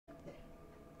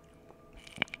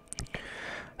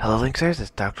Hello, Lynxers.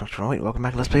 It's Dr. Wait, welcome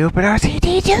back to Let's Play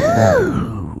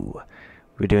OpenRCT2!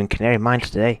 We're doing Canary Mines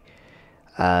today,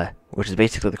 which is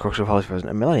basically the Corkscrew Hollows version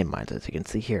of Millennium Mines, as you can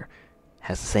see here.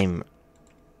 Has the same,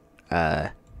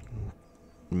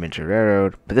 miniature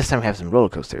railroad, but this time we have some roller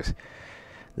coasters.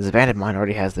 This abandoned mine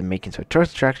already has the makings of a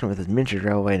tourist attraction with its miniature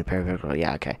railway and a pair of vehicles.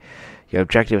 Yeah, okay. Your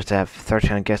objective is to have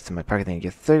 1,300 guests in my park. I think you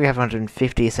get 30, we have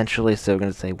 150 essentially, so we're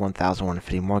going to say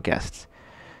 1,150 more guests.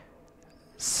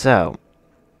 So,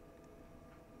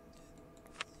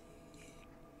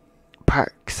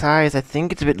 park size, I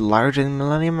think it's a bit larger than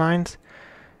Millennium Mines,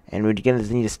 and we're going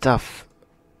to need to stuff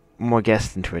more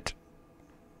guests into it.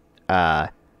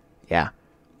 Yeah.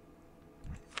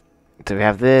 So we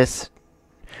have this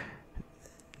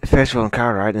Ferris wheel and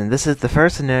car ride, and this is the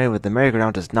first scenario where the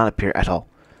merry-go-round does not appear at all.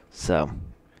 So,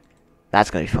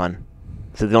 that's going to be fun.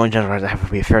 So the only general rides I have will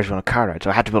be a Ferris wheel and a car ride, so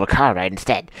I have to build a car ride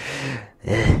instead.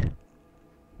 Then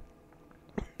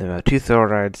we have 2 throw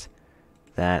rides,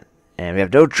 and we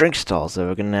have no drink stalls, so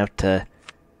we're going to have to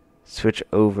switch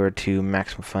over to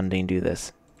maximum funding to do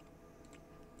this.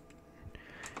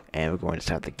 And we're going to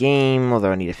start the game,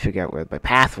 although I need to figure out where my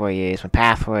pathway is. My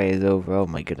pathway is over, oh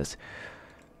my goodness.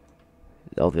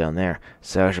 All down there.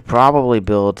 So I should probably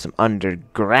build some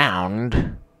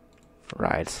underground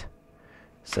rides.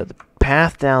 So the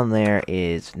path down there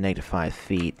is -5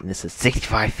 feet, and this is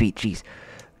 65 feet, jeez.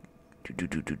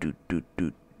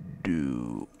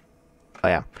 Oh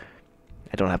yeah.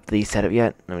 I don't have these set up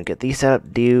yet. Let me get these set up.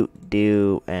 Do,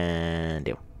 and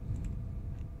do.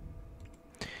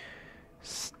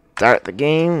 Start the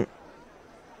game.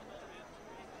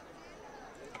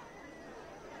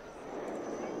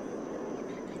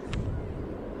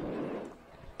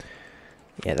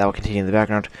 Yeah, that will continue in the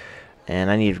background. And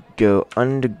I need to go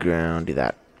underground, do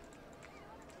that.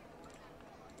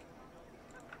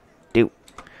 Do.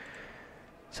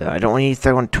 So I don't want to use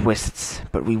 31 twists,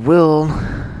 but we will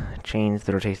change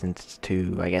the rotations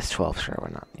to, I guess, 12. Sure, why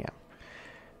not? Yeah.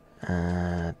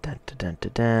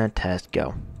 Test,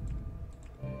 go.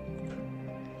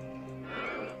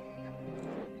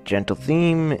 Gentle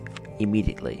theme,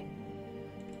 immediately.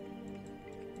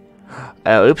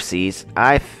 Oh, oopsies.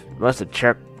 I must have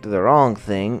checked the wrong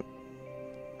thing.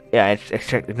 Yeah, I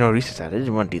checked ignore research. I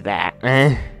didn't want to do that.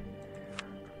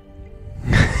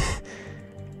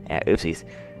 Yeah, oopsies.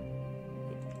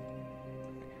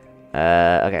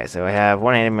 Okay, so I have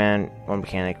 1 handyman, 1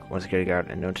 mechanic, 1 security guard,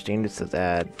 and no changes to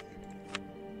that.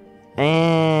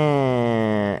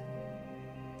 And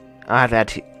I'll have to add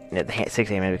 6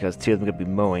 handymen because 2 of them could be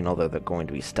mowing, although they're going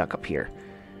to be stuck up here.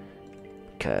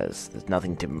 Because there's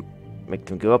nothing to make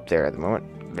them go up there at the moment.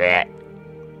 Blech.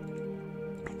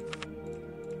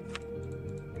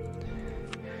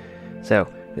 So,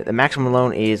 the maximum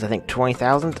loan is, I think,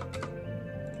 20,000.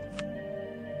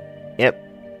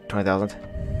 Yep, 20,000.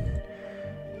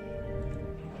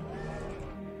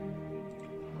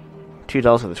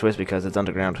 $2 for the twist because it's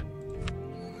underground.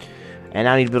 And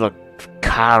now I need to build a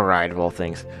car ride of all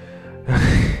things.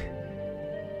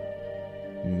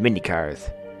 Mini cars.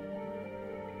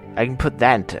 I can put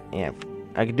that into, yeah,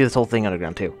 I can do this whole thing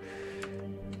underground too.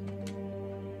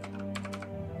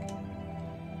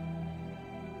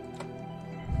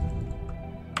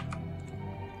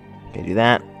 Okay, do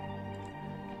that.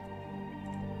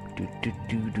 Do.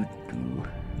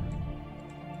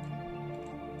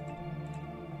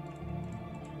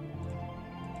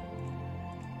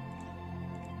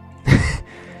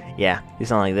 Yeah, do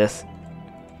something like this.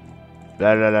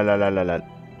 Blah blah blah blah blah blah.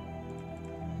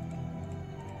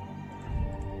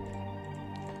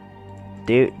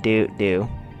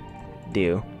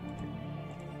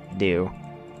 Do.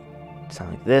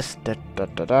 Something like this.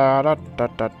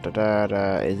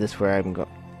 Is this where I'm going?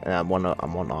 I'm one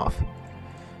off.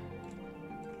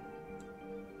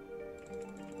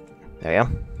 There we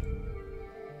go.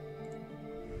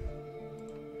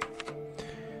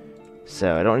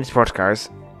 So I don't need sports cars.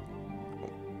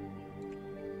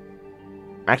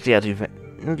 Actually, I'll do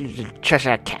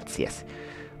Cheshire Cats, yes.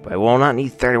 But I will not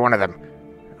need 31 of them.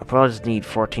 I'll probably just need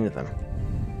 14 of them.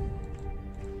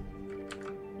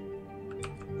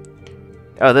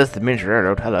 Oh, there's the miniature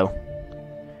railroad. Hello.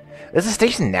 There's a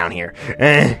station down here.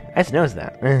 I just noticed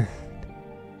that.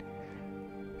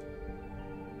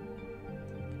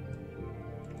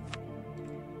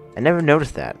 I never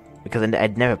noticed that because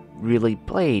I'd never really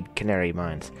played Canary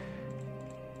Mines.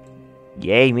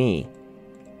 Yay me.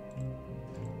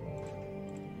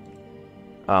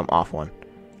 Off one.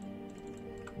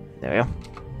 There we go.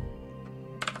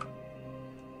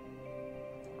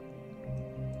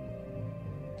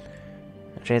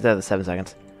 I'll change that to 7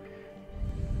 seconds.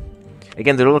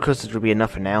 Again, the roller coasters will be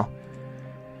enough for now.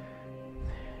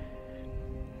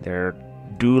 They're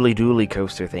dually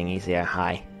coaster thingies. Yeah,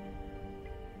 hi.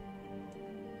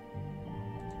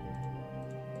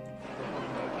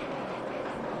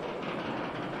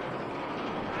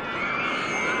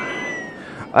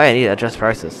 Oh, I need to adjust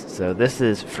prices. So this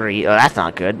is free. Oh, that's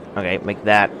not good. Okay, make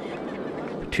that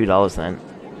 $2 then.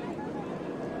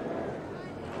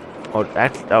 Oh,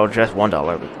 just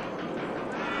 $1.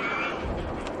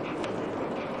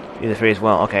 These are free as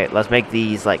well. Okay, let's make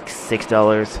these like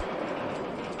 $6.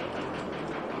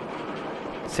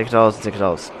 $6 and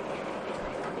 $6.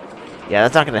 Yeah,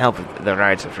 that's not gonna help if the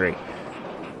rides are free.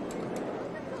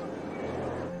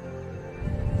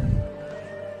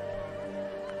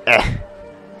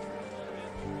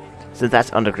 Since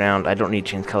that's underground, I don't need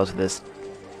to change colors for this.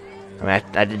 I mean,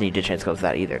 I didn't need to change colors for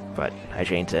that either, but I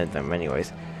changed them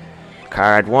anyways.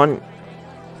 Card 1.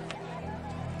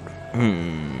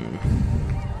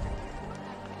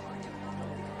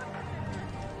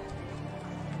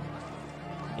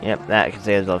 Yep, that can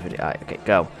say it's $1.50. Alright, okay,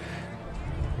 go.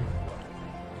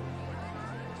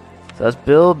 So let's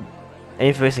build an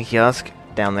information kiosk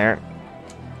down there.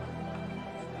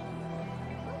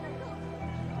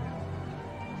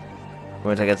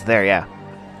 Once I get there, yeah.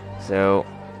 So,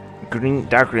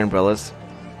 dark green umbrellas.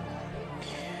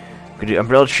 Could do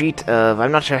umbrella sheet of,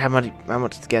 I'm not sure how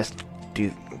much to guess.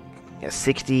 Do, yeah,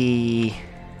 60,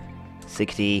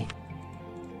 60,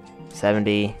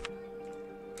 70,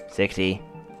 60.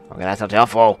 Okay, that's not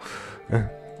helpful.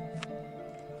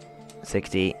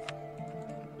 60.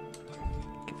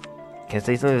 Can I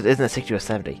say something? Isn't it 60 or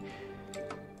 70?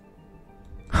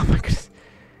 Oh my goodness.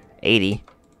 80.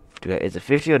 Is it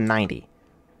 50 or 90?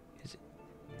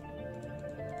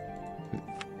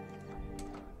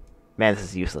 Man, this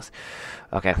is useless.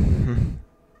 Okay.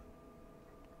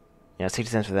 Yeah,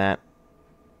 60 cents for that.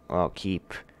 I'll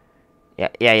keep. Yeah.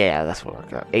 That's what I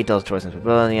got. $8 choice cents per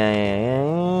bill.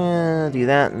 Yeah. Do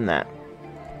that and that.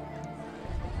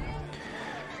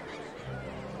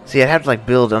 See, I'd have to like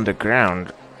build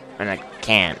underground, and I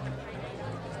can't.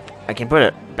 I can put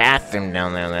a bathroom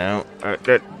down there though.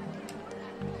 Okay,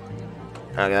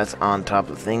 that's on top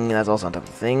of the thing. That's also on top of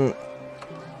the thing.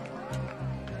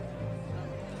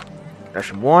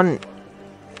 Version 1.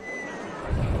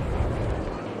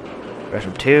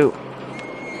 Version 2.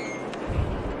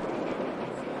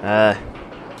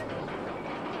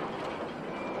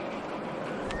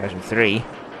 Version 3.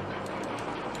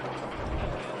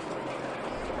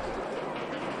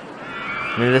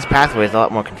 I mean, this pathway is a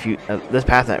lot more this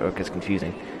path network is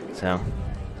confusing, so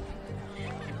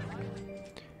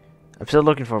I'm still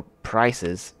looking for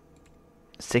prices.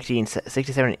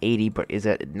 67 and 80, but is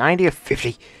it 90 or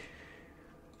 50?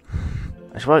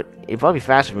 It'd probably be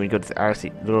faster when we go to the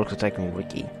RC, the Local Tycoon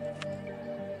Wiki.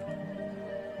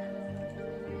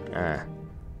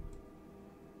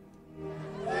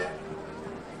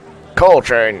 Coal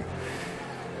train!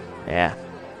 Yeah.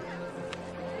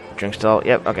 Drink stall,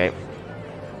 yep, okay.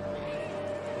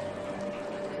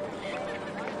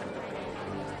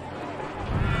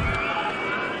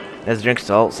 There's a drink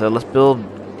stall, so let's build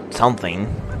something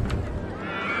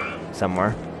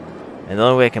somewhere. And the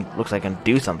only way looks like I can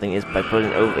do something is by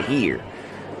putting it over here.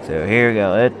 So here we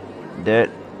go.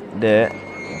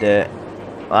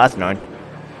 Well, that's annoying.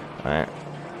 Alright.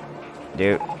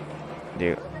 Do.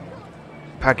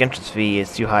 Park entrance fee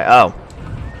is too high.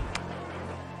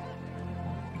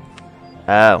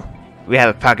 Oh. We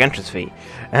have a park entrance fee.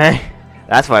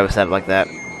 That's why we set it like that.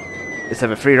 Let's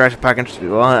have a free ride for park entrance fee.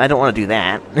 Well, I don't want to do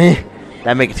that.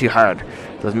 That'd make it too hard.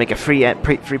 So let's make a free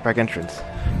park entrance.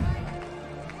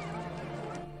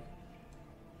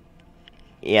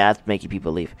 Yeah, that's making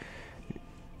people leave.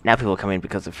 Now people come in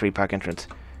because of free park entrance.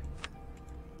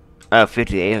 Oh,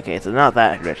 58, okay, so not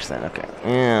that rich then, okay.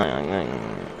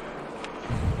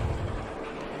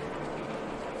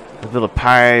 Let's build a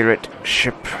pirate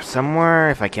ship somewhere,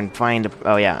 if I can find a...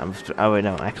 Oh yeah,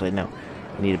 no, actually no.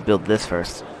 I need to build this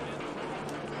first.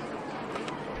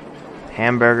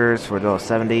 Hamburgers for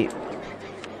 $1.70.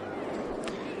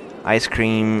 Ice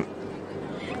cream.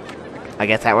 I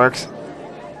guess that works.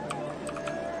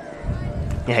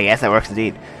 Yeah, I guess that works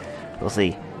indeed. We'll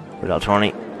see. For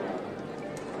 $1.20.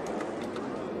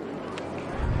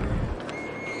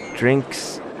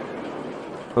 Drinks.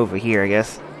 Over here, I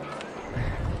guess.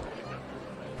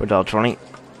 For $1.20.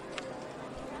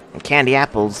 And candy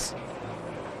apples.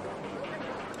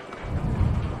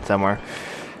 Somewhere.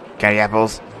 Candy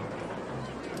apples.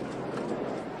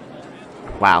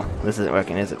 Wow, this isn't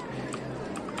working, is it?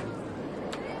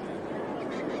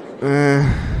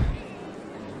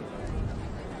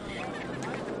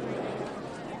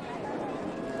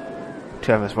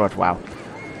 Two of us worth, wow.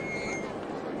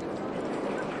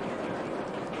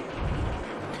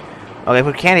 Okay,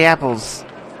 put candy apples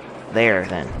there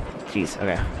then. Jeez,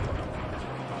 okay.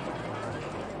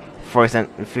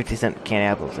 40-cent, 50-cent candy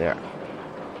apples there.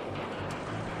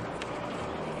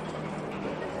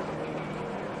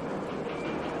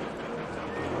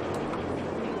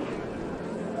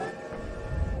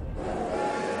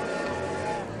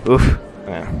 Oof.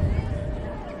 Okay.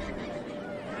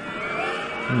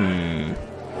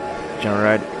 General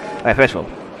ride. Okay, festival.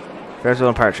 Festival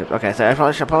and pirate ship. Okay, so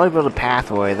I should probably build a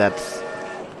pathway that's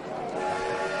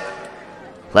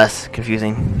less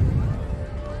confusing.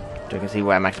 So you can see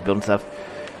why I'm actually building stuff.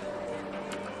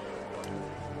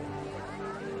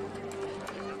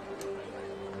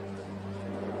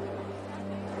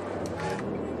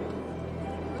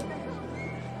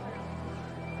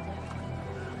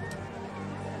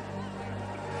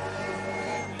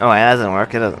 Oh, yeah, that doesn't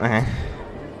work. It doesn't. Okay.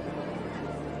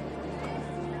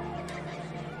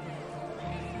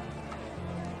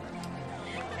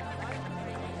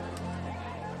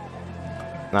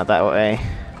 Not that way.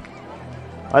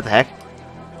 What the heck?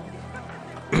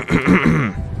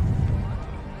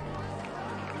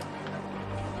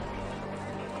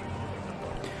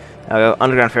 I'll go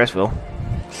underground Ferris wheel.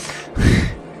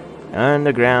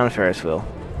 Underground Ferris wheel.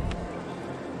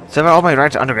 So all my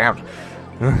rides are underground.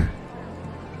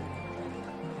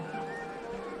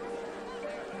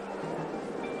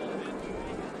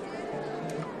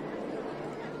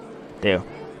 There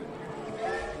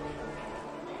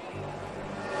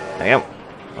we go.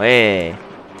 Way.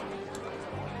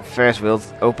 Ferris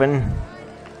wheel's open.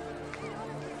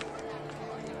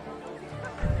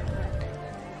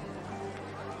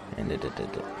 And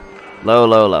low,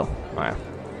 low, low. Wow.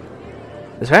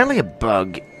 There's apparently a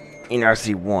bug in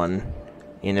RC1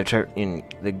 in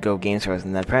the Go Game Stores,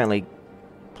 and that apparently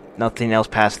nothing else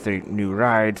past the new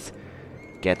rides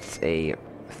gets a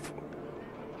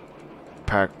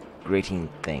park rating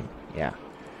thing. Yeah.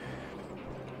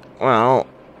 Well,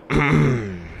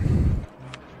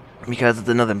 because it's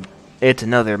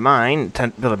another mine to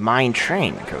build a mine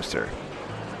train coaster.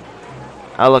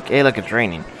 Oh look, hey look, it's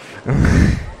raining.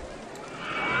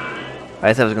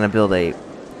 I said I was gonna build a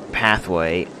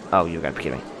pathway. Oh, you gotta be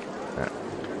kidding me.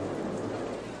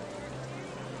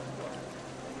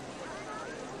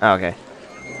 Oh, okay.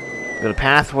 Build a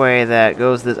pathway that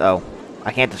goes this. Oh,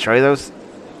 I can't destroy those.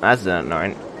 That's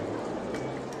annoying.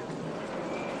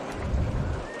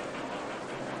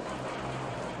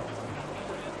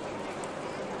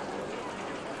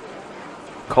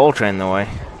 Coal train in the way.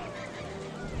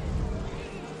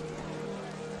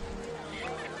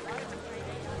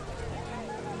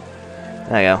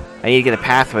 There you go. I need to get a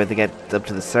pathway to get up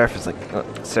to the surface, like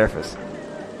surface.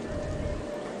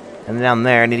 And then down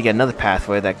there, I need to get another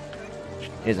pathway that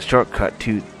is a shortcut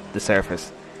to the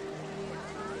surface.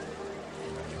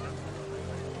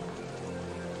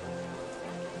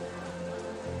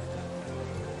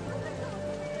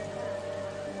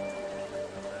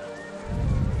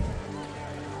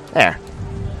 There.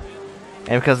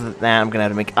 And because of that, I'm gonna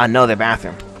have to make another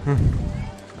bathroom.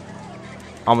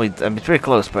 I mean, it's pretty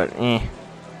close, but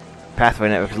pathway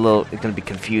network is a little. It's gonna be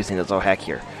confusing as all heck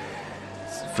here.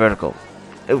 It's vertical.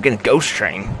 Oh, we're getting a ghost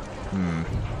train.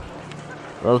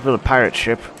 Well, let's build a pirate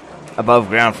ship above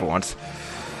ground for once.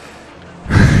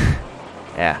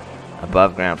 Yeah,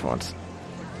 above ground for once.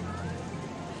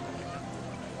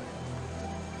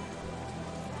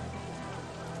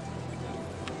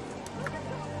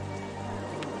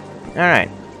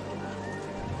 Alright.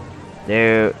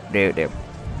 Do.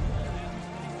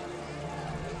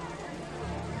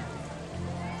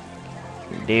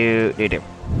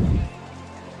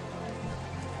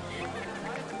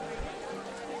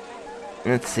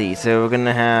 Let's see, so we're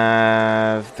gonna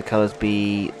have the colors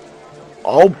be...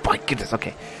 Oh my goodness,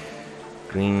 okay.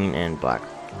 Green and black.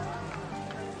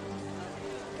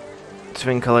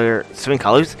 Swing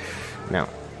colors? No.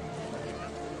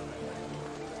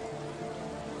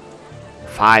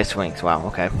 5 swings, wow,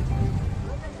 okay.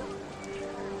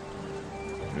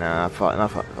 No, not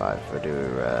 5. We'll do,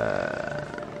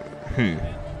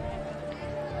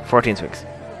 14 swings.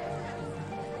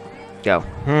 Go.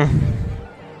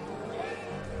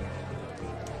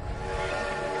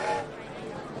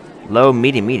 Low,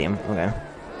 medium, okay.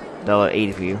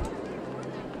 $1.80 for you.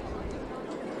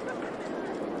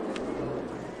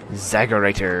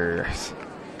 Zaggerators.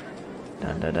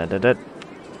 Dun.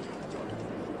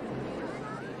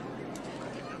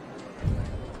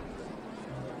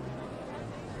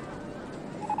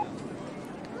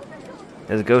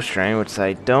 There's a ghost train, which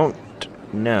I don't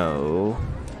know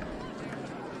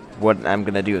what I'm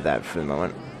gonna do with that for the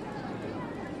moment.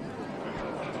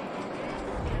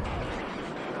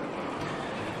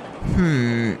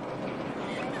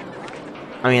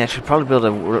 I mean, I should probably build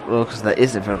a roller coaster that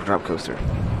is a vertical drop coaster.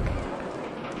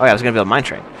 Oh yeah, I was gonna build a mine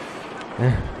train.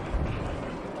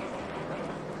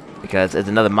 Because it's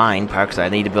another mine park, so I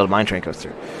need to build a mine train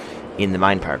coaster in the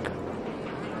mine park.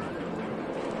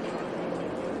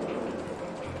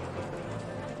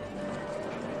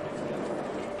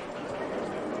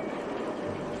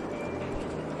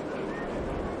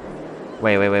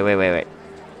 Wait. No,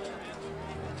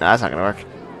 that's not gonna work.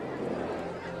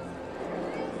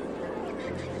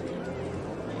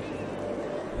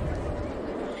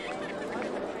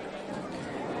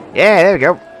 Yeah, there we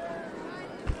go.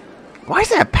 Why is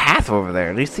there a path over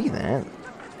there? Do you see that?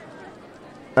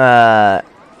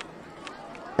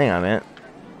 Hang on a minute.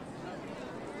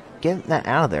 Get that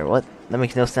out of there. What? That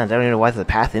makes no sense. I don't even know why there's a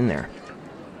path in there.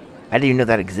 I didn't even know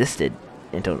that existed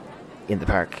until in the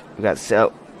park. We got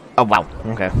so... Oh, wow.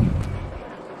 Okay.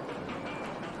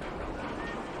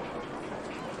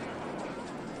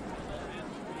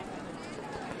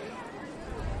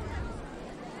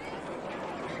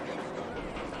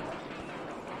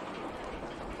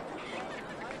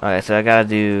 Okay, so I gotta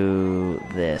do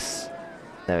this.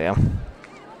 There we go.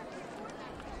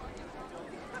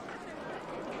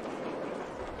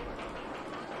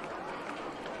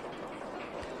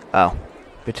 Oh.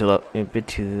 Bit too low. A bit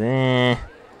too...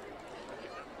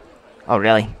 Oh,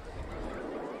 really?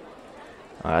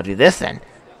 I'll do this then.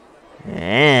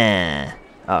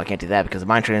 Oh, I can't do that because the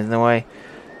mine train is in the way.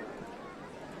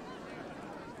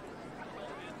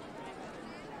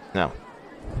 No.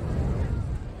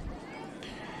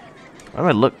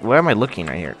 Where am I looking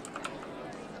right here?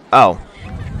 Oh.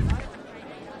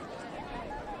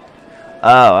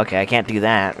 Oh, okay, I can't do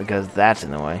that because that's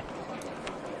in the way.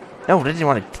 No, I didn't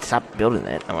want to stop building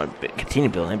it. I want to continue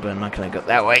building it, but I'm not going to go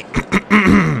that way.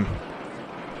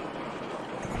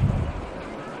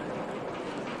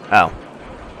 Oh.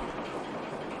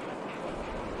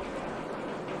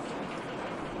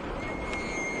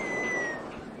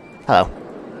 Hello.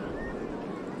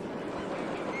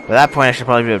 At that point, I should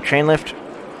probably do a train lift.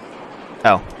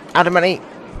 Oh. Out of money!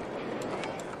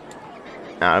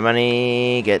 Out of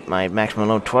money. Get my maximum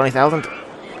load 20,000.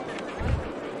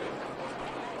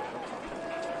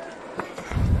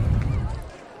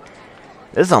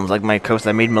 This is almost like my coaster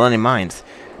I made Millennium Mines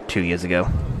 2 years ago.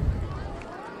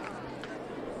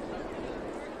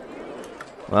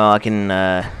 Well, I can,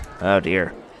 oh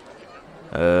dear.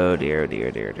 Oh dear.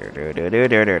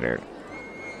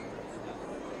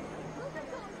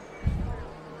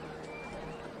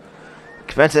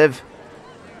 Expensive.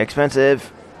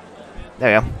 Expensive.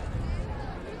 There we go.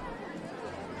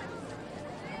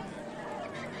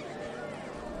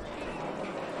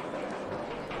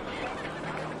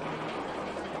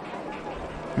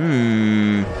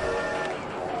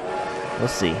 We'll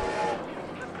see.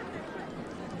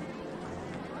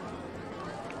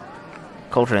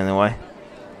 Culture in the way.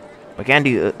 I can't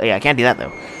do. Yeah, I can't do that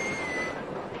though.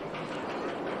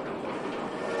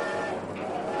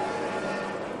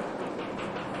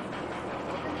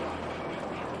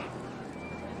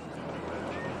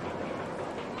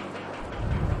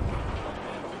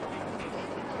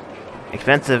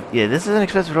 Expensive. Yeah, this is an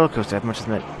expensive roller coaster. I must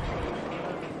admit.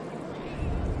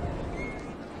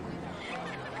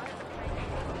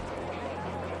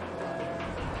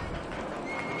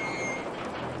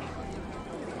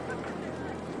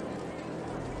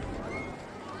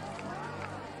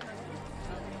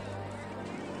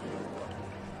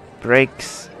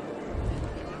 Brakes.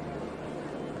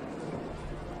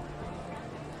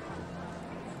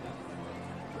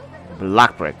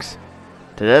 Block bricks.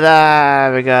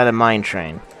 Ta-da-da! We got a mine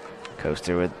train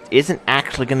coaster with isn't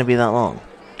actually going to be that long,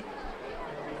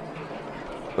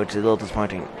 which is a little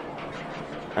disappointing.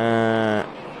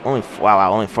 Only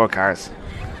 4 cars.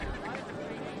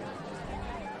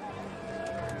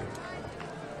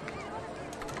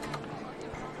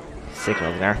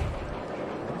 Signals there.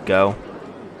 Go.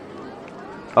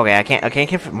 Okay, I can't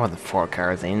fit more than 4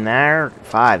 cars in there.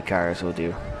 5 cars will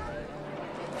do.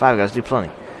 5 cars do plenty.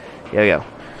 Here we go.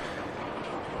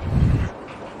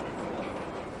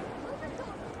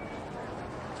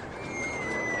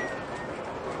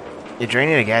 You're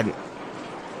draining again.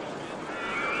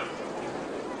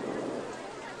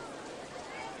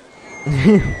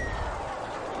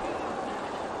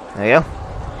 There you go.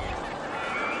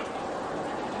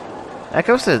 That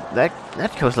coast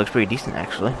looks pretty decent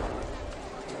actually.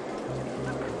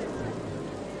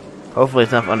 Hopefully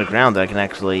it's enough underground that I can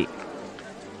actually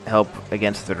help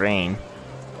against the rain.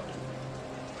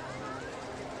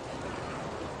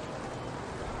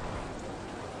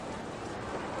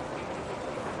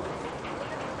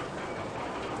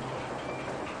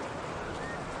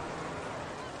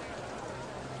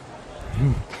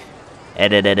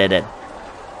 Edit.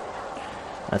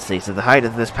 Let's see, so the height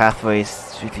of this pathway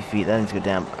is 50 feet. That needs to go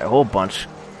down a whole bunch.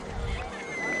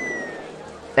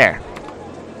 There.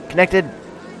 Connected.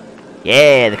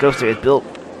 Yeah, the coaster is built.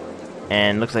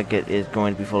 And looks like it is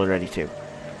going to be fully ready too.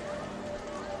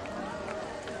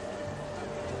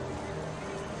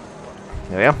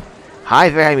 There we go. High,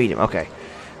 very high, medium. Okay.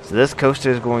 So this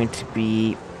coaster is going to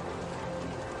be...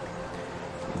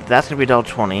 That's going to be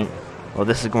 $1.20. Well,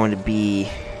 this is going to be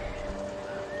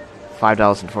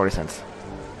 $5.40.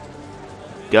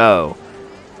 Go.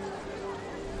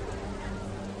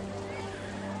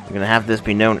 We're going to have this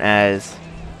be known as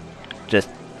just...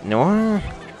 No?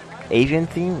 Avian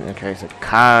theme? Okay, so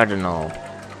Cardinal.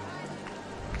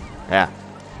 Yeah.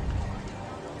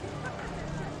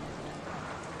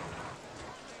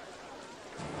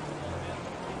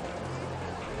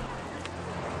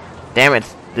 Damn it,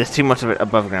 there's too much of it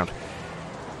above ground.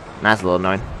 That's a little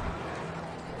annoying.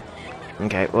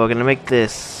 Okay, well, we're gonna make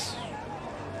this...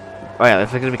 Oh yeah,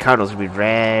 if it's gonna be cardinals, it's gonna be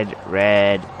red,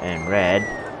 red, and red.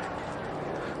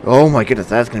 Oh my goodness,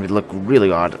 that's gonna look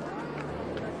really odd.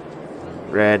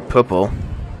 Red, purple,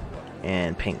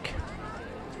 and pink.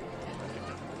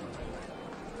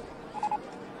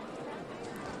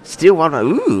 Steel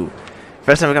watermelon. Ooh!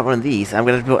 First time I got one of these, I'm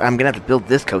gonna have to build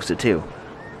this coaster too.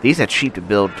 These are cheap to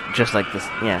build, just like this.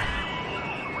 Yeah,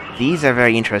 these are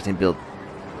very interesting to build,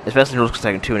 especially in Roller Coaster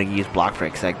Tycoon 2, and you can use block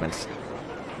break segments.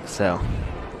 So,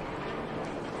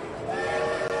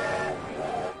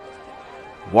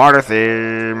 water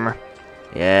theme.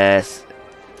 Yes.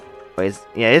 Wait,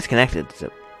 yeah, it's connected. So.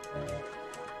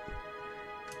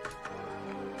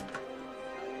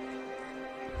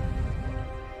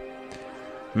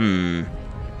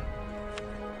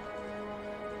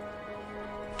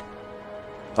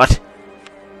 What?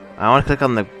 I want to click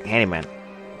on the handyman.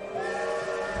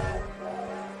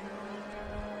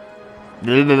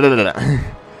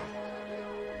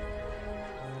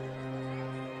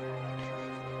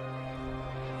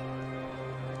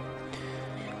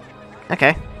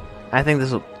 Okay. I think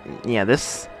this will... Yeah,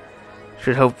 this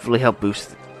should hopefully help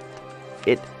boost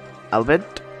it a little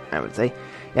bit, I would say.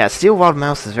 Yeah, Steel Wild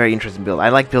Mouse is a very interesting build. I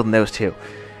like building those too.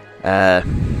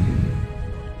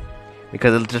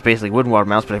 Because it's just basically wooden water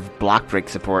mouse, but I have block break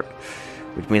support,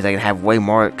 which means I can have way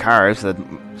more cars, so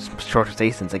shorter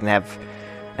stations. I can have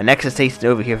an extra station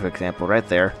over here, for example, right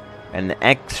there, and the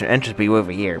extra entrance be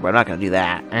over here, but I'm not going to do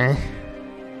that.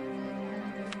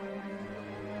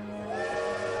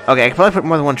 Okay, I can probably put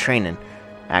more than one train in,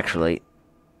 actually.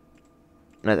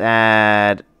 Let's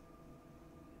add...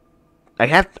 I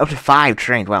have up to 5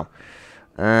 trains, wow.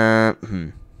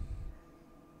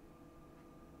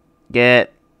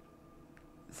 Get...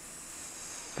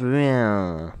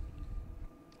 4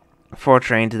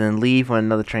 trains, and then leave when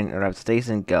another train arrives at the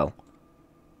station. Go.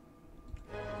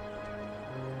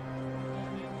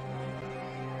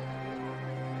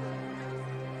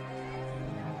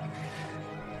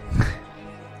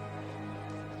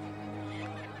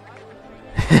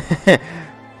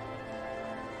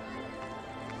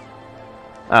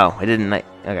 Oh, I didn't like...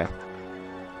 Okay.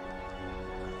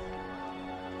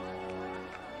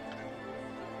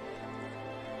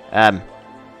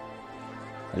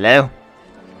 Hello?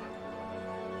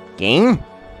 Game?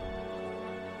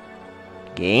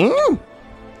 Game?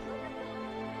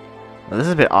 Well, this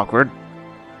is a bit awkward.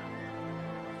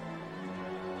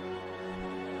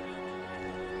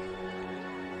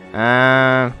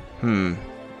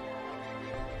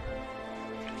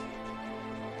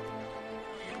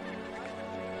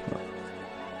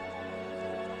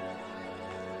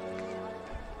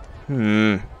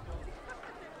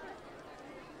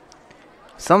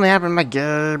 Something happened in my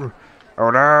game. Oh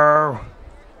no.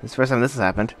 This is the first time this has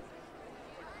happened.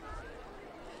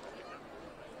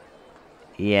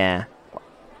 Yeah.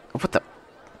 What the?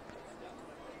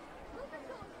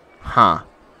 Huh.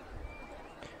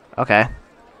 Okay.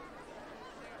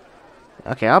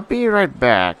 Okay, I'll be right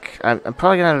back. I'm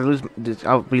probably gonna lose.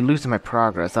 I'll be losing my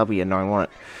progress. That'll be annoying, won't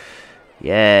it?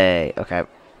 Yay. Okay.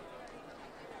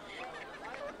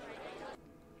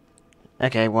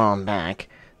 Okay, well, I'm back.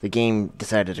 The game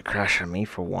decided to crash on me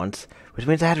for once, which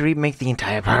means I had to remake the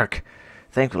entire park.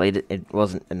 Thankfully, it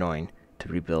wasn't annoying to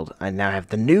rebuild. I now have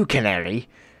the new Canary.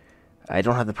 I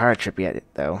don't have the pirate ship yet,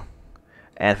 though.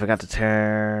 And I forgot to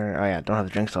turn... Oh yeah, don't have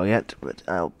the drink stall yet, but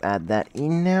I'll add that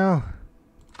in now.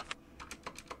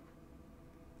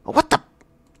 Oh, what the...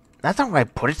 That's not where I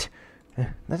put it.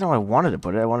 That's not where I wanted to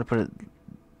put it. I wanted to put it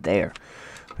there.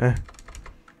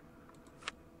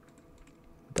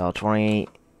 $1.20...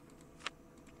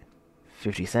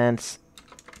 50 cents.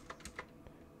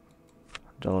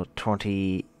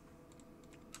 $1.20.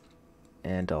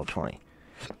 and $1.20.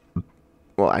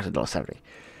 Well, actually $1.70.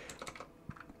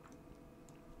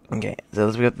 Okay, so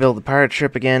let's build the pirate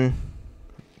ship again.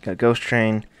 Got a ghost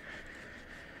train.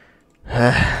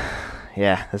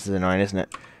 Yeah, this is annoying, isn't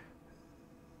it?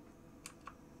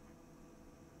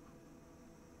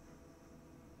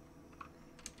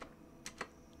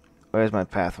 Where's my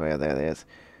pathway? Oh, there it is.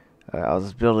 Alright, I'll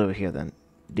just build over here then.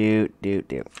 Do.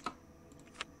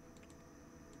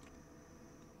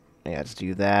 Yeah, just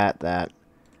do that. I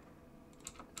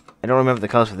don't remember the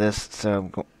colors for this,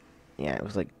 so yeah, it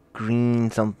was like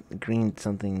green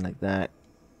something like that.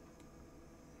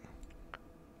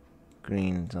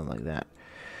 Green something like that.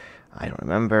 I don't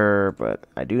remember, but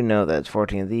I do know that it's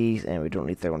 14 of these, and we don't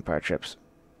need 31 pirate ships.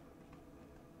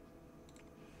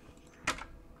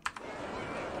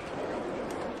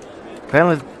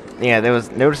 Apparently, yeah, there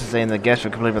was notices saying the guests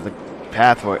were complete with the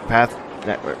path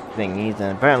network thingies,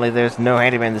 and apparently there's no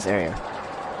handyman in this area.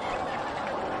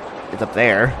 It's up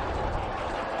there.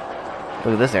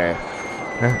 Look at this area.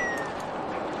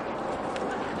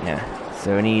 Yeah,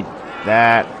 so we need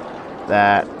that.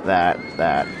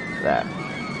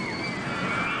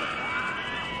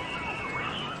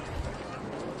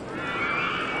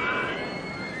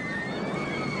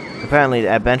 Apparently,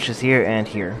 I benches here and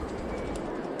here.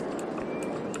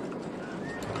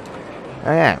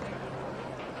 Oh yeah.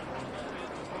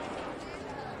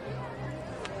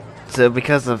 So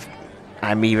because of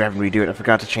me having to redo it, I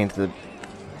forgot to change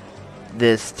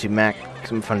this to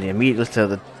maximum funding immediately, so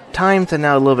the times are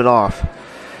now a little bit off.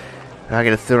 And I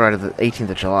get a throw out of the 18th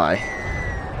of July.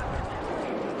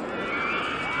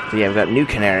 So yeah, we've got new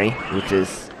Canary, which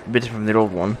is a bit different from the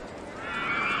old one.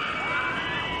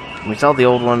 We saw the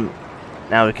old one,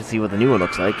 now we can see what the new one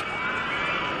looks like.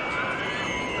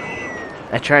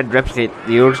 I tried to replicate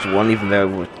the original one, even though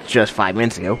it was just 5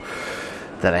 minutes ago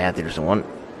that I had the original one.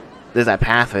 There's that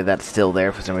pathway that's still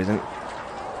there for some reason,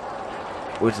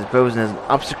 which is posing as an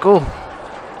obstacle.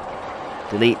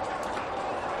 Delete.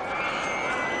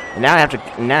 And now I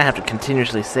have to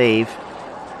continuously save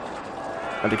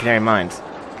under Canary Mines.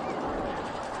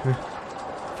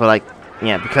 For like,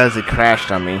 yeah, because it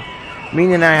crashed on me.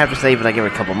 Meaning now I have to save it like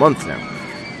every couple months now,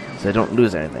 so I don't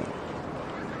lose anything.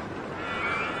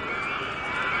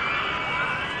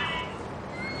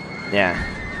 Yeah.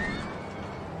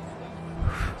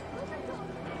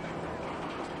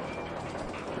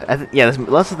 Yeah, there's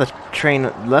less of the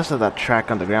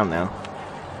track on the ground now,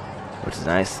 which is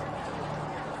nice.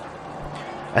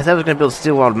 I said I was going to build a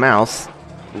steel wild mouse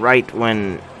right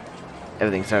when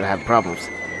everything started to have problems.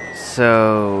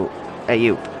 So, hey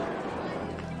you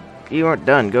aren't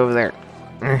done. Go over there.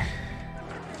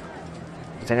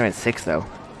 It's anyway 6 though.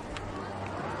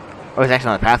 Oh, it's actually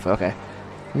on the pathway. Okay.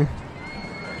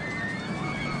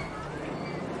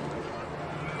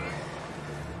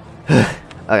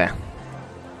 Okay.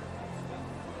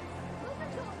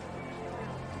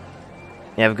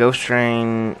 We have a ghost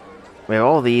train. We have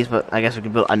all these, but I guess we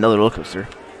can build another roller coaster.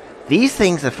 These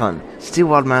things are fun. Steel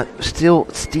wild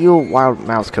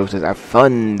mouse coasters are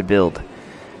fun to build.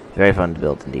 Very fun to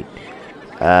build indeed.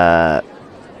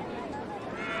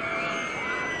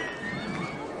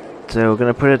 So we're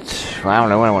gonna put it. Well, I don't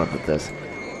know where I want to put this.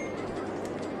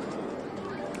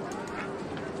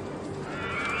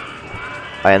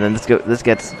 Alright, and then this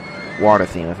gets water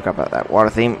theme. I forgot about that. Water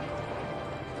theme.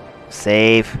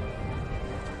 Save.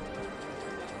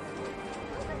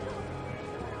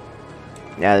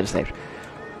 Yeah, they're saved.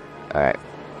 Alright.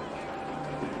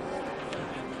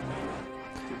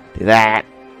 Do that.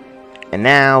 And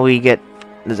now we get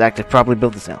this active properly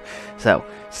build this now. So,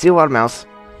 steel wild mouse.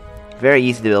 Very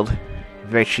easy to build.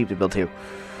 Very cheap to build too.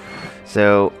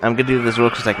 So, I'm gonna do this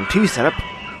roller coaster Tycoon 2 setup,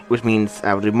 which means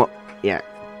I will do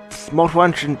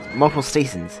multiple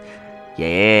stations.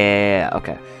 Yeah,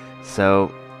 okay.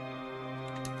 So,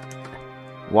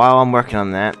 while I'm working on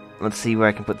that, let's see where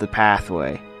I can put the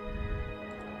pathway.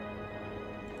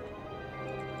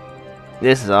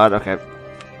 This is odd, okay.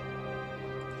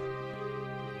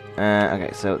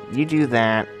 Okay, so you do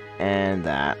that and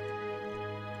that.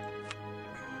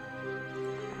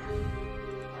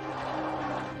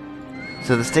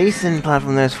 So the station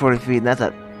platform there is 40 feet, and that's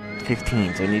at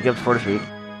 15, so you need to get up to 40 feet.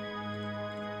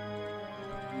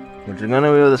 Which we're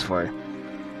gonna do this for.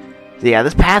 So yeah,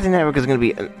 this pathing network is gonna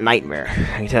be a nightmare,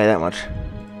 I can tell you that much.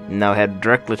 Now head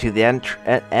directly to the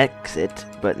exit,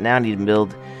 but now I need to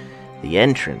build the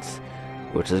entrance,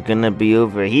 which is gonna be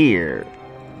over here.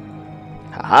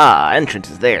 Haha, entrance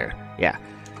is there. Yeah.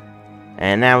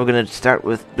 And now we're gonna start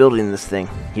with building this thing.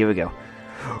 Here we go.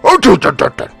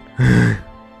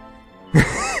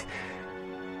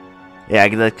 Yeah, I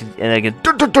can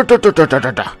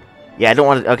Yeah, I don't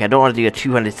want to. Okay, I don't want to do a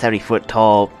 270-foot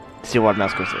tall steel water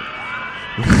mouse coaster.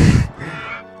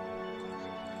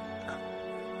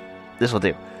 This will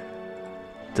do.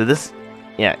 So this,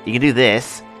 yeah, you can do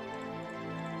this.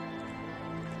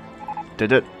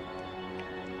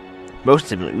 Motion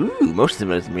simulator. Ooh, motion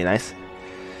simulator is gonna be nice.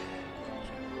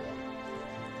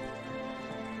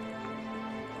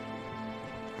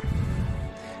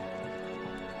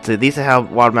 So these are how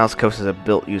water mouse coasters are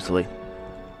built usually.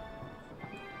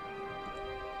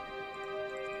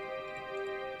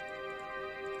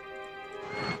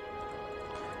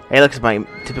 Hey, look, it's my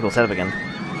typical setup again.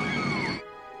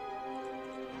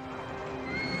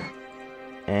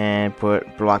 And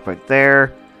put block right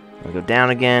there. I'll go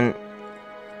down again.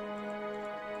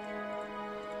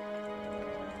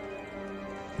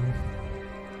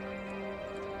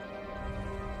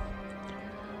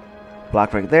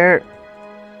 Block right there.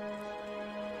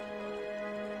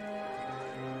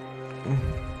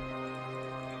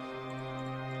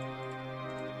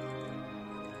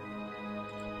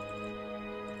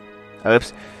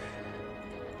 Oops.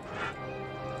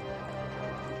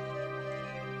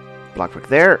 Block right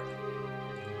there.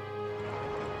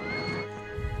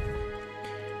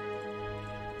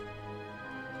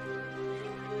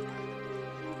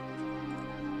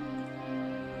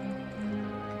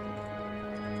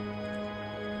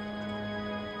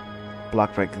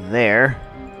 Block right there.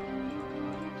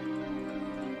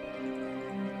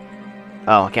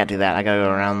 Oh, I can't do that. I gotta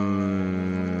go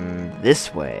around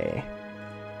this way.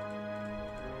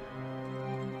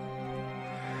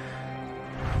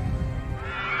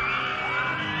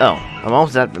 Oh, I'm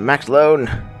almost at the max load.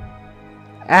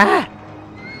 Ah!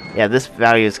 Yeah, this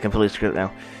value is completely screwed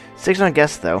now. 600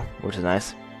 guests, though, which is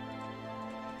nice.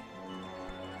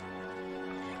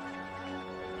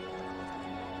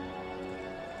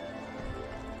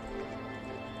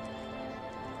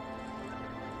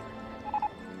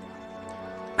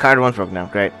 Card one's broken now.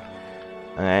 Great.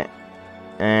 Okay.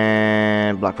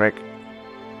 And block break.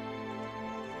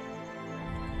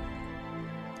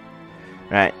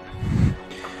 Right.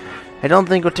 I don't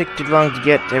think it'll take too long to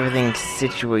get everything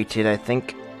situated, I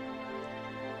think.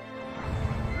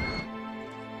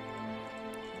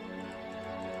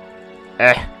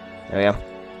 There we go.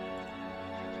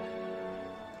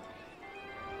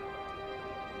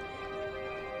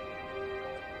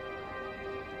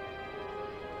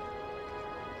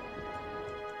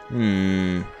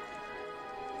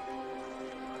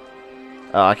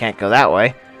 Oh, I can't go that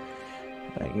way.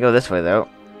 I can go this way, though.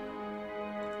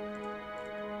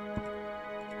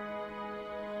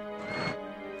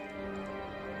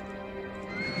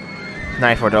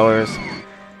 $94.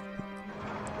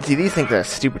 See, these things are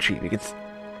super cheap. It's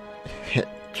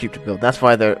cheap to build. That's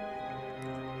why they're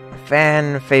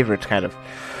fan favorites, kind of.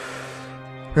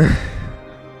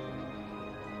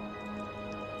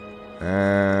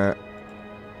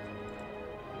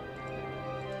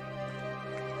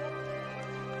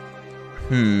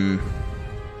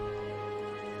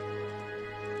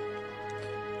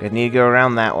 Gonna need to go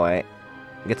around that way.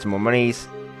 Get some more monies.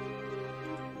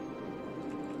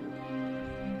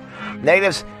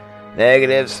 Negatives!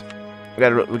 Negatives!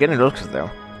 We're getting looks, though.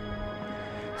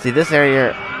 See, this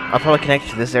area, I'll probably connect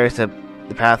to this area so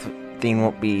the path thing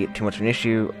won't be too much of an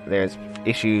issue. There's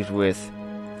issues with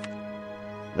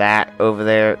that over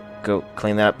there. Go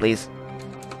clean that up, please.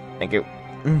 Thank you.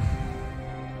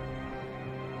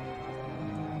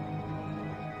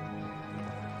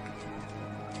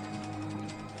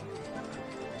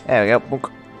 There we go.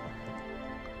 Book.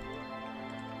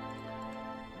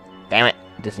 Damn it.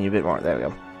 Just need a bit more. There we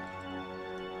go.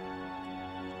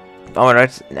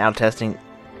 Alright, now testing.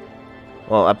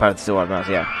 Well, I probably still want mouse,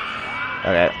 yeah.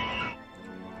 Okay.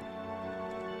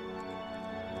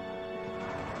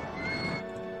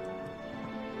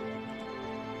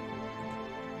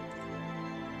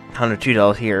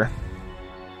 $102 here.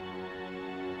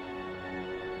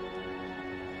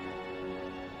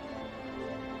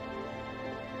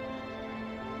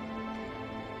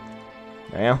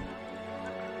 There you go.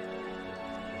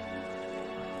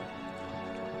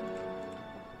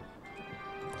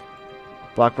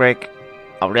 Block break.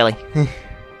 Oh, really?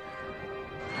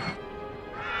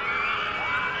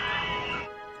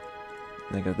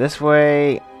 Then go this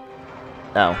way.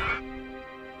 Oh.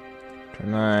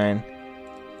 29.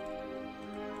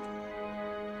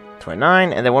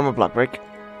 29, and then one more block break.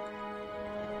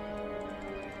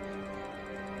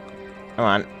 Come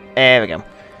on. There we go.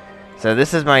 So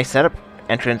this is my setup.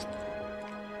 Entrance.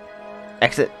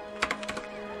 Exit.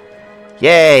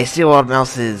 Yay! Steel Walled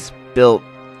Mouse is built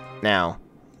now.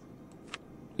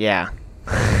 Yeah.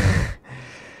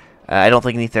 I don't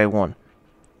think it needs 31.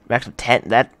 Maximum 10.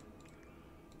 That.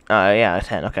 Yeah,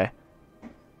 10, okay.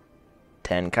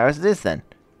 10 cars it is then.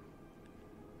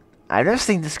 I've never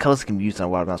seen this color can be used on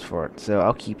wild mouse before, so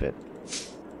I'll keep it.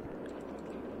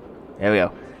 There we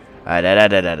go.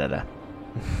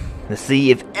 Let's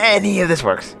see if any of this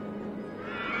works.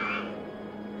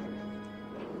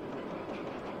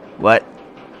 What?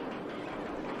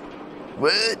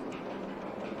 What?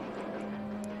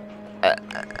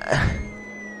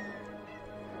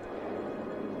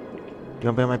 Do you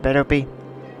want to be on my bed, Opie?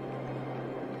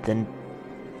 Then...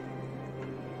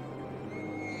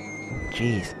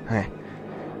 Jeez. Okay.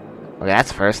 Okay,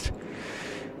 that's first.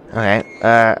 Okay.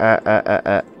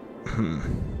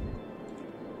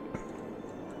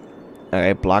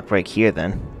 Alright, block break here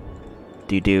then.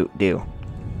 Do.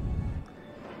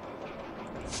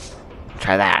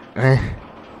 Try that.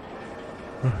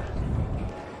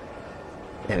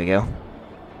 There we go.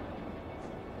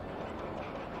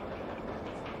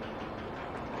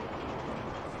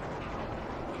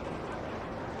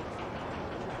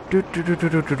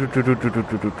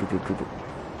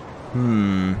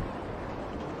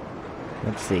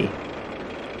 Let's see.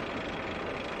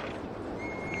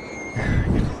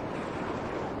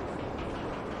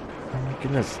 Oh my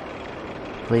goodness.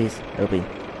 Please, Opie.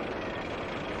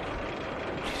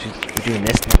 You're doing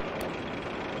this.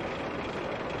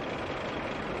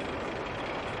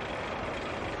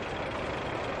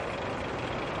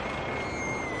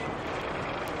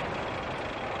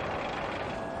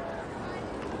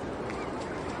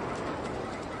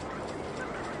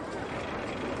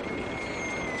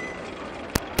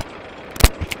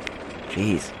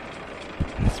 Jeez.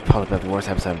 This is probably about the worst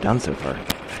episode I've done so far.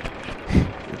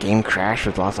 The game crashed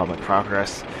with lost all my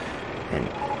progress. And...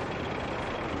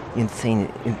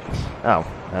 insane... oh,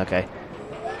 okay.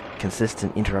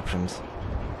 Consistent interruptions.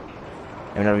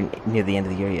 I'm not even near the end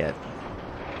of the year yet.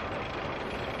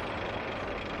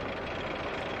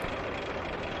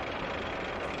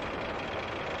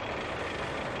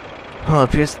 Well, it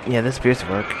appears... yeah, this appears to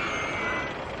work.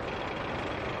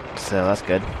 So, that's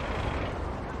good.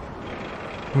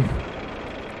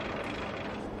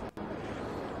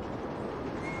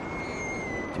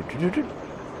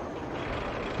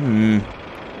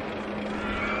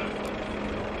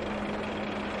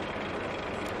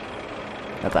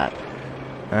 Not that.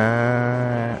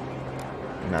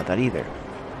 Not that either.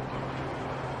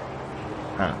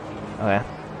 Huh. Okay.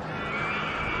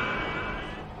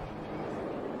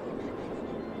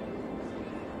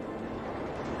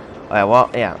 Alright, well,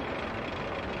 yeah.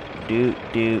 Do.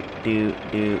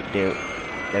 There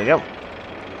we go.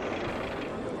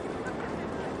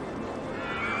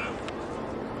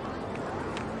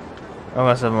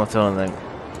 Almost I'm still in the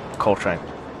coal train.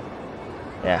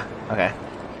 Yeah, okay.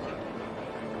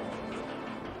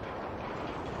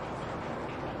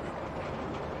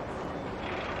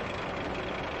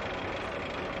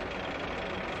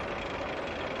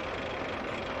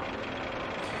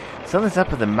 Something's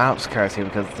up with the mouse cars here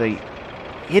because the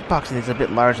hitbox is a bit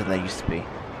larger than they used to be.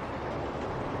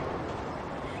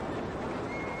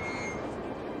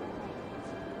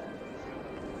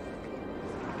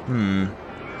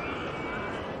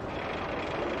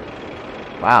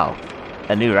 Wow,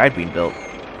 a new ride being built.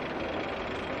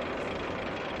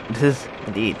 This is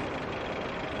indeed.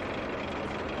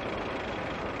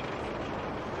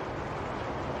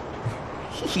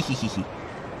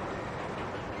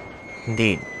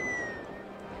 Indeed.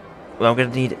 Well, I'm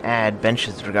gonna need to add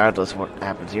benches regardless of what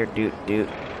happens here. Damn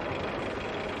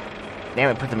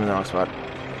it, put them in the wrong spot.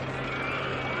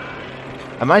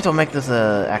 I might as well make this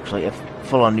actually a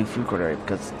full-on new food court area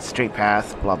because it's straight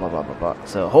path, blah blah blah blah blah.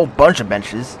 So a whole bunch of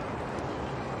benches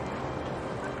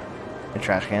and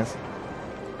trash cans.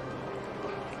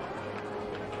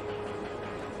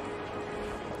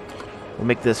 We'll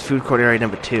make this food court area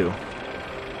number 2.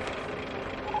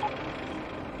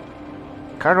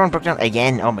 Card one broke down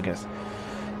again. Oh my goodness.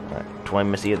 Alright, 20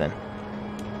 miss you then.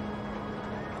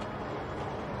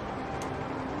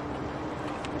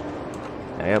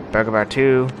 There you go, Burger Bar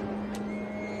 2.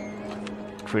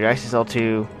 Fruit Icy Cell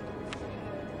 2.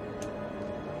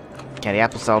 Candy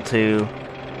Apple Cell 2.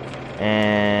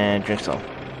 And Drink Cell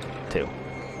 2.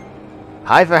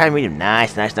 High for high medium.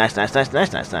 Nice.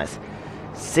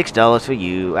 $6 for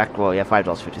you. Well, yeah,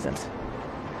 $5.50.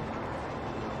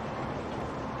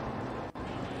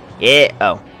 Yeah.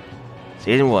 Oh.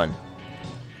 Season 1.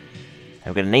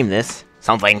 I'm gonna name this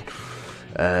something.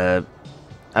 I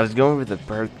was going with the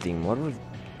bird theme. What was...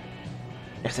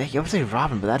 you would say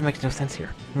Robin, but that makes no sense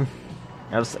here.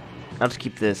 I'll just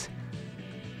keep this.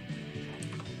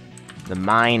 The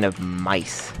Mine of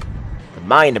Mice. The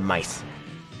Mine of Mice.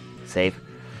 Save.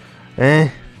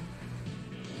 There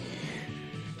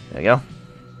we go.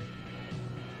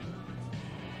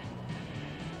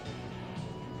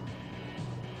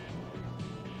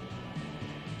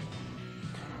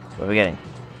 What are we getting?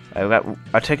 I've got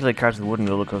articulated cars with wooden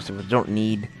roller coaster, which I don't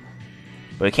need.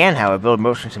 But I can, however, build a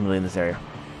motion simulator in this area.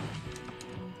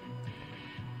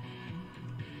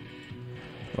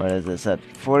 What is this? At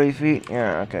 40 feet?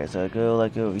 Yeah, okay, so go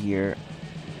like over here.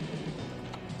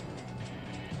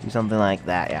 Do something like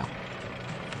that, yeah.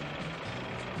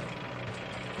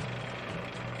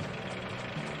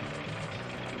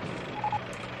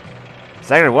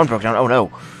 Stagger 1 broke down. Oh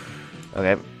no.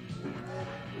 Okay.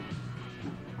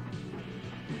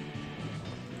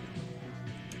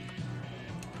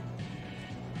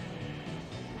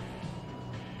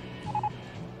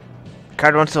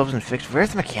 Card 1 still isn't fixed.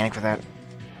 Where's the mechanic for that?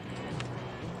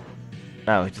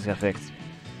 Oh, he just got fixed.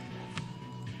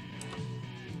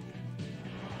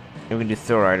 And we can do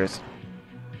Thor Riders.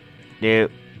 No.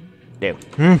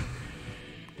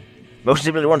 Motion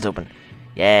Simulator 1's open.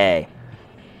 Yay.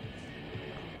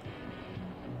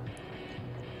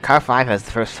 Car 5 has the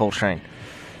first full train.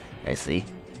 I see.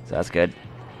 So that's good.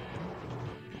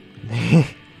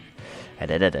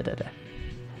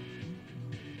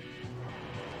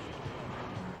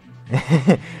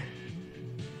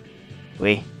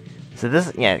 Wait. So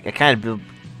this, yeah, I kind of build.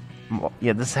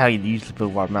 Yeah, this is how you usually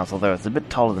build wild mouse, although it's a bit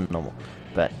taller than normal.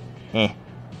 But, it's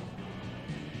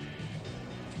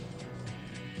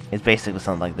basically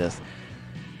something like this.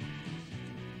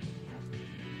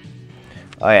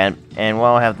 Oh yeah, and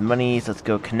while I have the monies, let's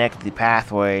go connect the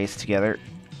pathways together.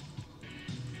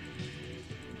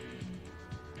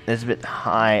 It's a bit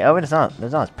high. Oh, wait, it's not.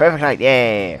 It's not. It's perfect height.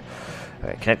 Yay!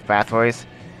 Alright, connect the pathways.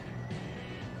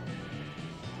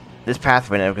 This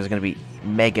pathway network is going to be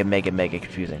mega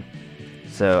confusing.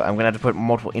 So I'm going to have to put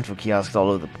multiple info kiosks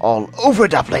all over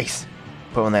the place.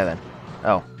 Put one there then.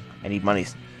 Oh, I need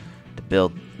monies to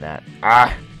build that.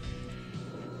 Ah!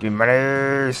 Give me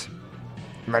monies!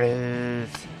 Monies.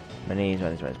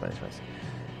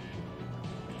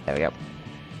 There we go.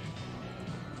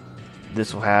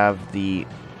 This will have the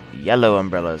yellow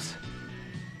umbrellas.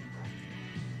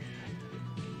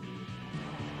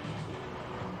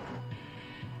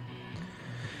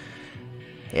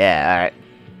 Yeah, alright.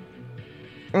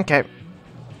 Okay.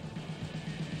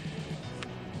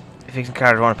 Fixing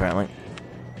card 1 apparently.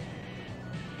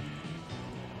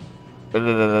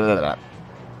 There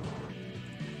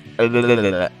we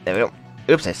go.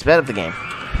 Oops, I sped up the game.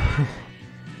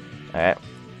 Alright.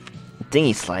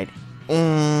 Dinghy slide.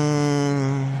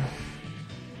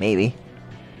 Maybe.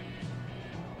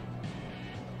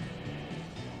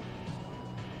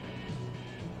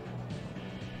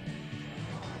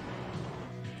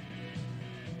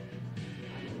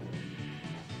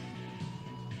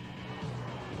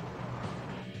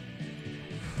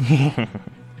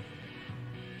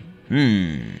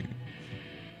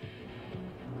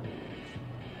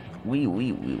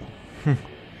 Wee.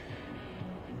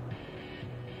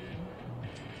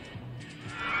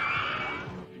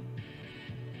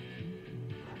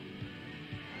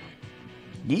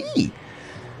 Yee!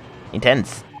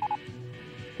 Intense.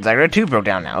 Zygra 2 broke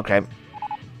down now, okay.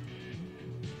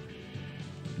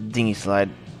 Dinghy slide.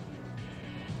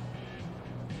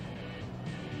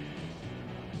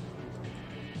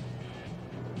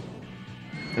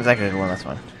 Zygra 1, that's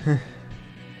fine.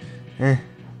 Yeah.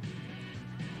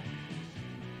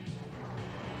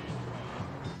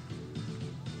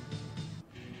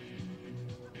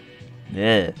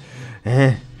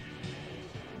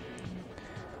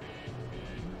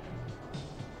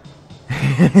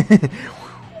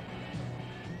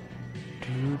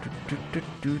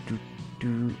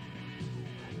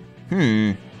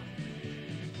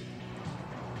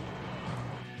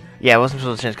 Yeah, I wasn't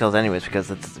supposed to change colors anyways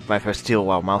because it's my first steel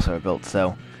wild mouse I ever built,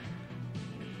 so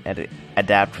I had to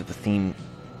adapt with the theme.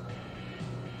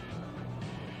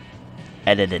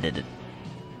 Edited it.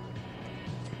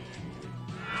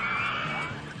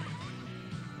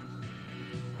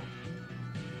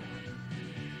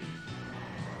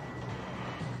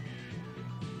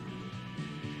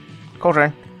 Coal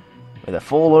train with a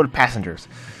full load of passengers.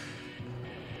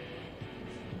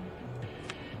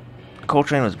 Coal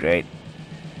train was great.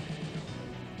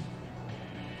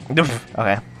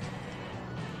 Okay.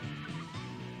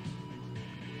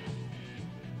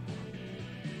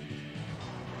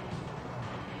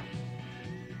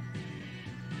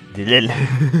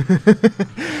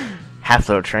 Half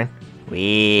load train.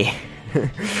 Wee.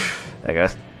 There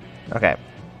goes. Okay.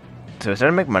 So we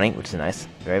started to make money, which is nice.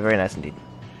 Very nice indeed.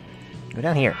 Go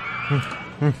down here.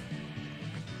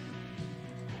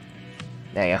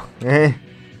 There you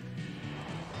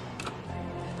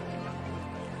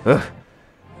go.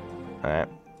 Alright.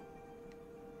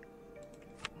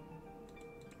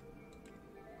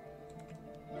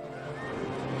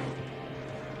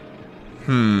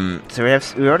 So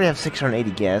we already have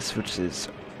 680 guests, which is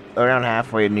around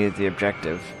halfway near the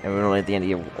objective, and we're only at the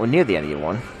end of near the end of year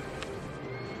 1.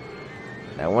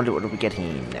 I wonder what do we get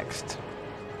here next.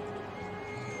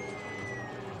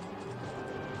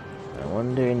 I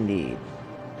wonder indeed.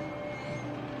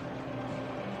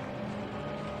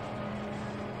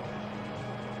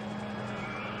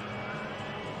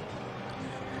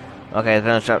 Okay, it's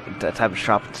gonna shop, the type of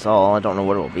shop install. I don't know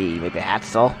what it will be. Maybe a hat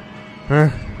stall? Huh?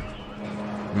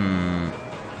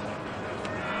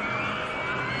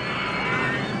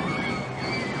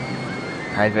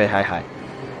 High, very high, high.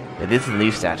 Yeah, this is the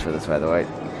new stats for this, by the way.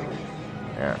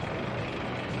 Yeah.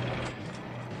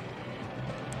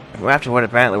 Well, after what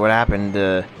happened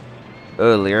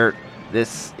earlier,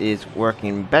 this is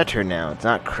working better now. It's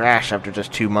not crashed after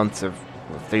just 3 months of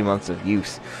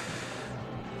use.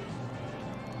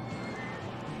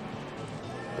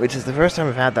 Which is the first time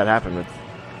we've had that happen with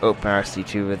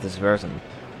OpenRCT2 with this version.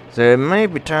 So it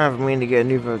might be time for me to get a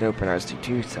new version of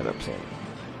OpenRCT2 set up soon.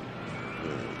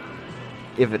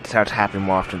 If it starts happening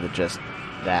more often than just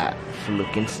that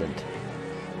fluke incident.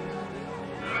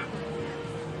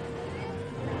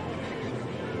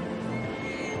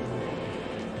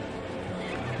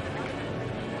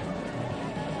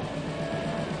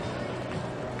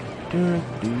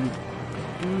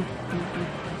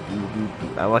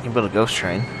 I can build a ghost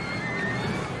train.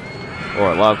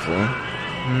 Or a log flume.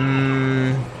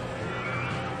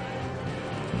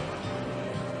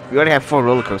 We already have 4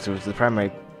 roller coasters, which is the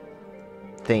primary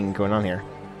thing going on here.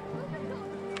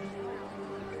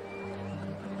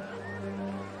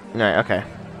 Right, okay.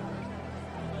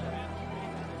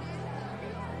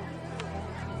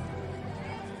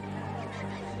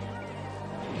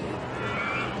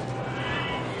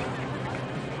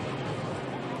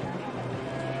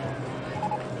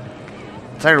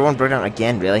 Sorry, one broke down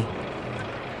again, really?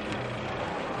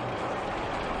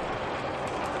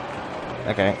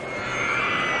 Okay.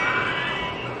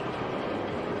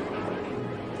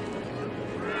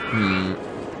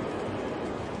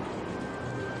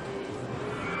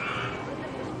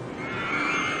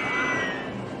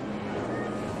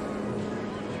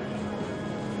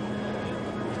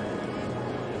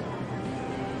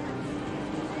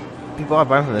 People are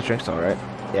buying from the drink store, right?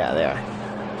 Yeah, they are.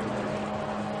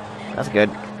 That's good.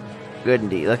 Good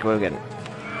indeed. Look what we're getting.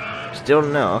 Still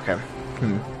no. Okay.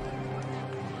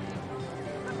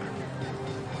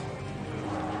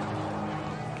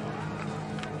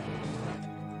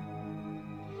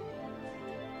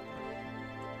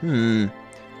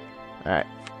 Alright.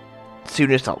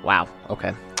 Soon install. Wow.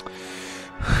 Okay.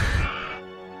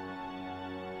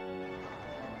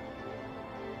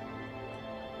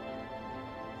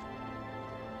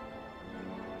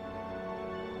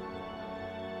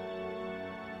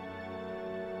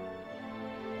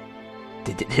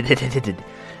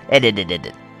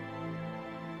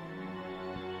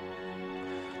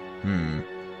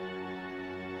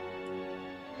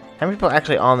 How many people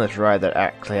actually on this ride that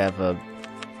actually have a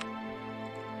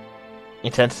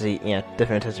intensity, yeah,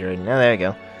 different intensity rating? Oh, there you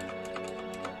go.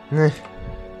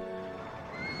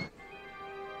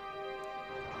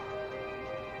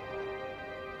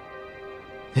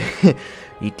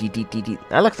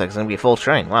 That looks like it's gonna be a full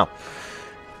train. Wow.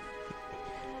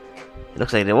 It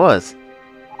looks like it was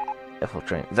a full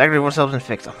train. Exactly what's been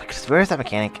fixed. Oh my goodness, where is that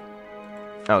mechanic?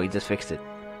 Oh, he just fixed it.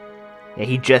 Yeah,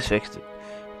 he just fixed it.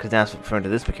 Because now it's referring to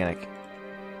this mechanic.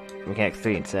 Mechanic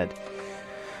 3 instead.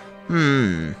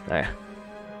 There.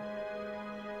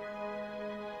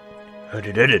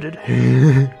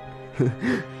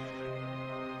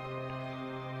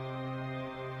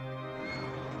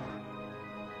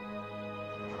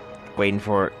 Waiting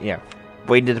for, yeah.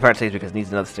 Waiting to depart station because it needs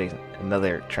another station.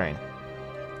 Another train.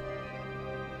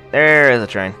 There is a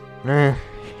train.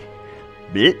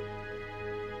 Bit.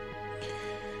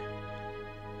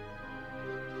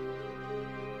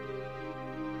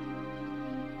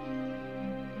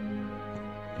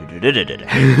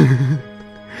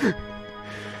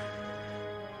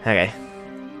 Okay.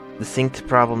 The synced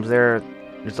problems there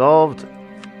resolved.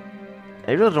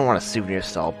 I really don't want a souvenir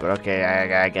stall, but okay,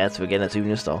 I guess we're getting a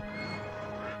souvenir stall.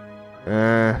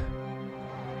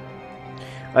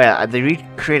 Oh yeah, the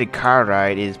recreated car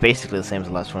ride is basically the same as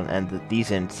the last one, and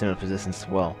these are in similar positions as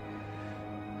well.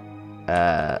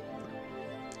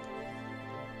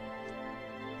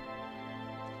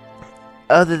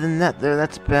 Other than that,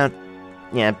 that's about,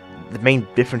 yeah, the main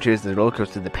difference is the roller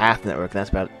coaster, the path network.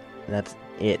 That's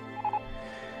it.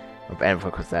 And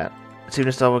focus that. Soon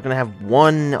as we're gonna have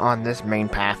 1 on this main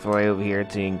pathway over here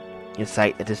to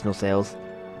incite additional sales.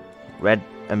 Red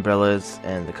umbrellas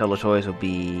and the color toys will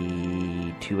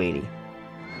be 280.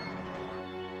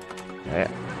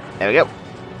 Alright. There we go.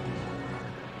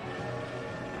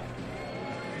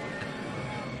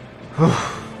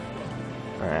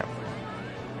 Alright.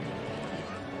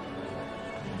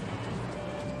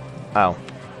 Oh.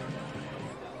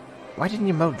 Why didn't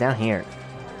you move down here?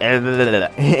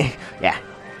 Yeah.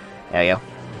 There we go.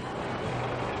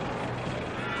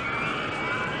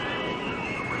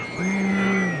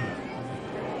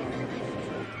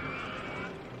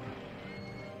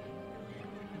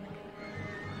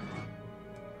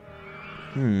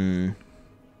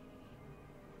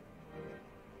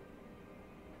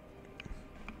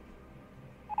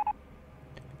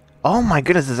 Oh my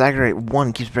goodness, this aggregator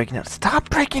 1 keeps breaking down. Stop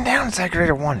breaking down, this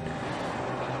aggregator 1!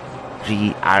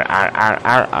 G R R R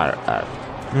R R R.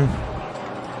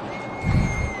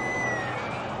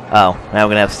 Oh, now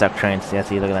we're gonna have stuck trains. Yeah,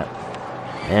 see, look at that.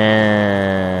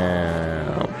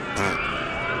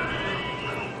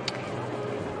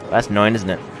 That's annoying, isn't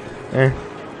it?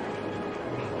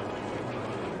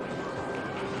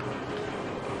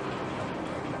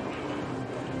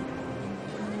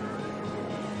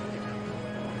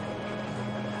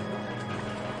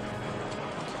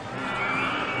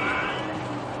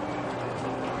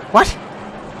 What?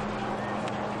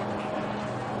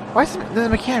 Why is the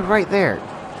mechanic right there?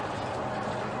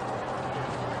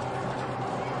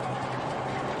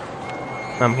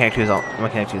 Oh, mechanic 2 is all.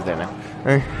 Mechanic 2 is there now.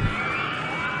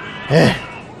 It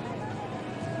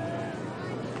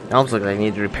almost looks like I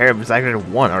need to repair this aggregator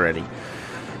 1 already,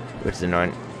 which is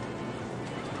annoying.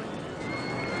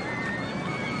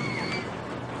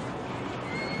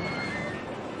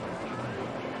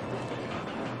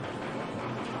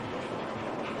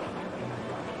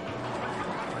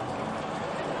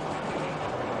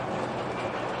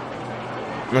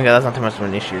 Okay, that's not too much of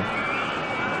an issue.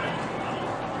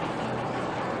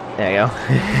 There you go.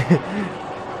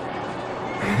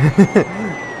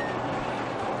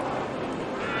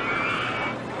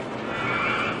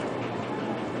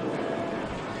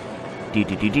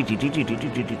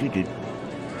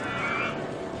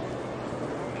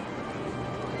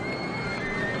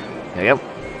 There you go.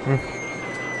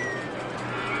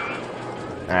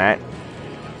 Alright.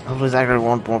 Hopefully this aggregator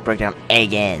won't break down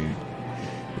again.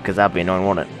 Because that'd be annoying,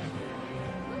 won't it?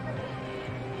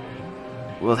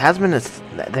 Well, there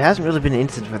hasn't really been an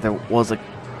instance where there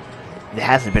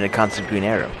hasn't been a constant green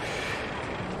arrow.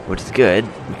 Which is good,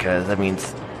 because that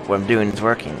means what I'm doing is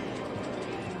working.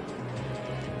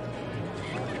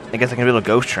 I guess I can build a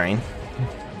ghost train.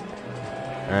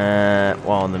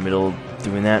 While in the middle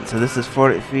doing that. So this is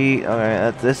 40 feet.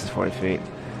 Okay, this is 40 feet.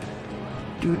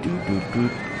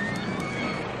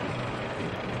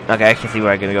 Okay, I can see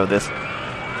where I'm gonna go with this.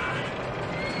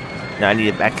 No, I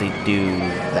need to actually do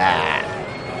that.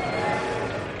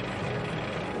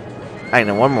 I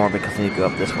know one more because I need to go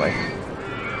up this way.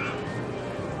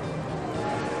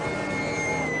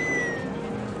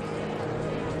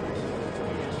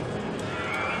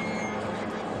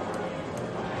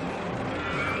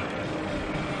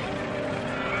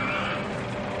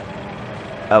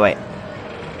 Oh wait.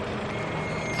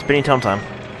 Spinning tunnel time.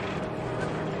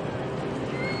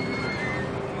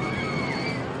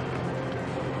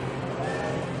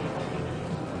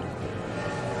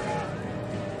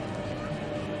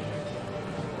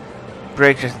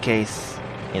 Break just in case,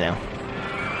 you know.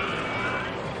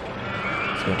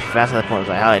 It's going too fast at that point,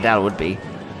 which I highly doubt it would be.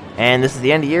 And this is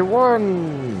the end of year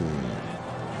 1!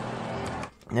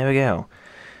 There we go.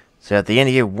 So at the end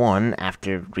of year 1,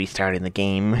 after restarting the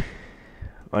game,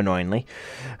 annoyingly,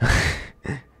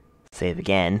 save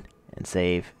again, and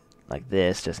save like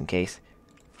this, just in case.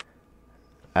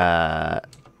 We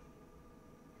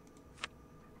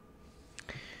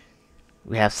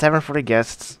have 740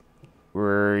 guests.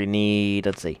 We need,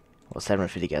 let's see, well,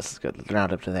 750 guests is good. Let's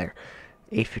round up to there.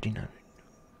 859.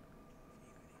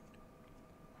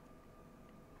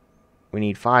 We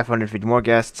need 550 more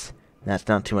guests. That's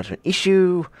not too much of an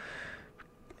issue.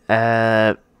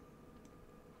 We're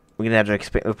gonna have to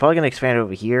expand. We're probably gonna expand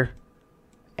over here,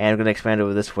 and we're gonna expand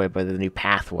over this way by the new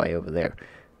pathway over there.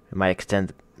 We might extend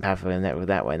the pathway in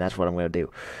that way, and that's what I'm gonna do.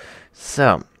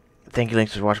 So, thank you,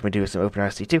 Lynx, for watching me do some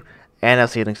OpenRCT2, and I'll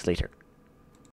see you, Lynx, later.